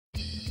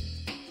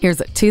Here's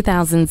a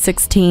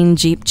 2016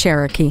 Jeep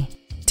Cherokee.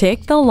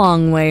 Take the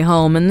long way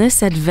home in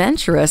this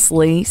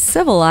adventurously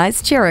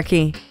civilized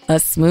Cherokee. A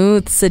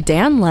smooth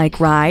sedan-like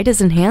ride is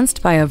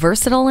enhanced by a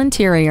versatile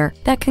interior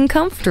that can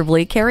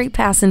comfortably carry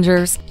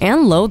passengers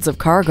and loads of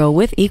cargo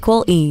with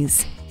equal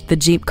ease. The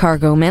Jeep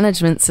Cargo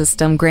Management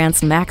System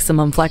grants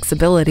maximum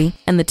flexibility,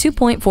 and the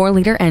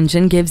 2.4-liter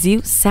engine gives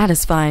you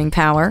satisfying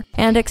power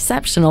and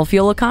exceptional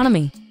fuel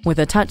economy. With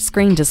a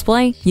touchscreen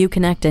display, you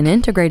connect an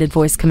integrated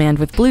voice command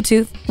with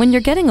Bluetooth. When you're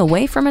getting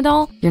away from it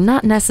all, you're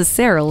not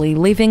necessarily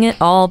leaving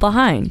it all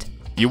behind.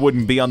 You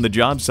wouldn't be on the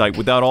job site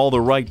without all the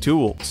right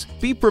tools.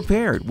 Be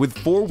prepared with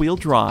four-wheel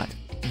drive.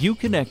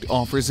 Uconnect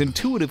offers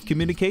intuitive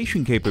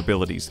communication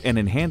capabilities and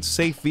enhanced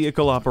safe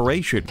vehicle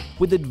operation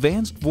with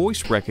advanced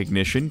voice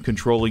recognition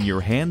controlling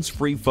your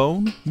hands-free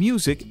phone,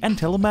 music, and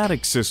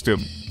telematics system.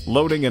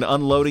 Loading and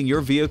unloading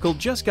your vehicle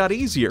just got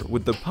easier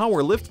with the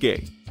power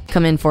liftgate.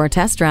 Come in for a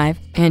test drive,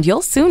 and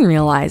you'll soon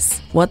realize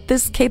what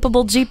this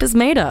capable Jeep is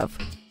made of.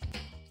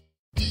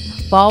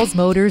 Falls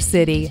Motor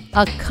City,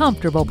 a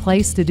comfortable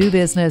place to do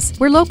business.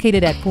 We're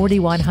located at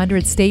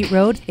 4100 State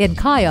Road in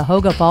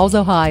Cuyahoga Falls,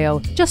 Ohio,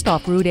 just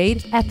off Route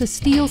 8 at the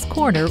Steeles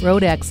Corner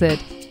Road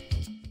exit.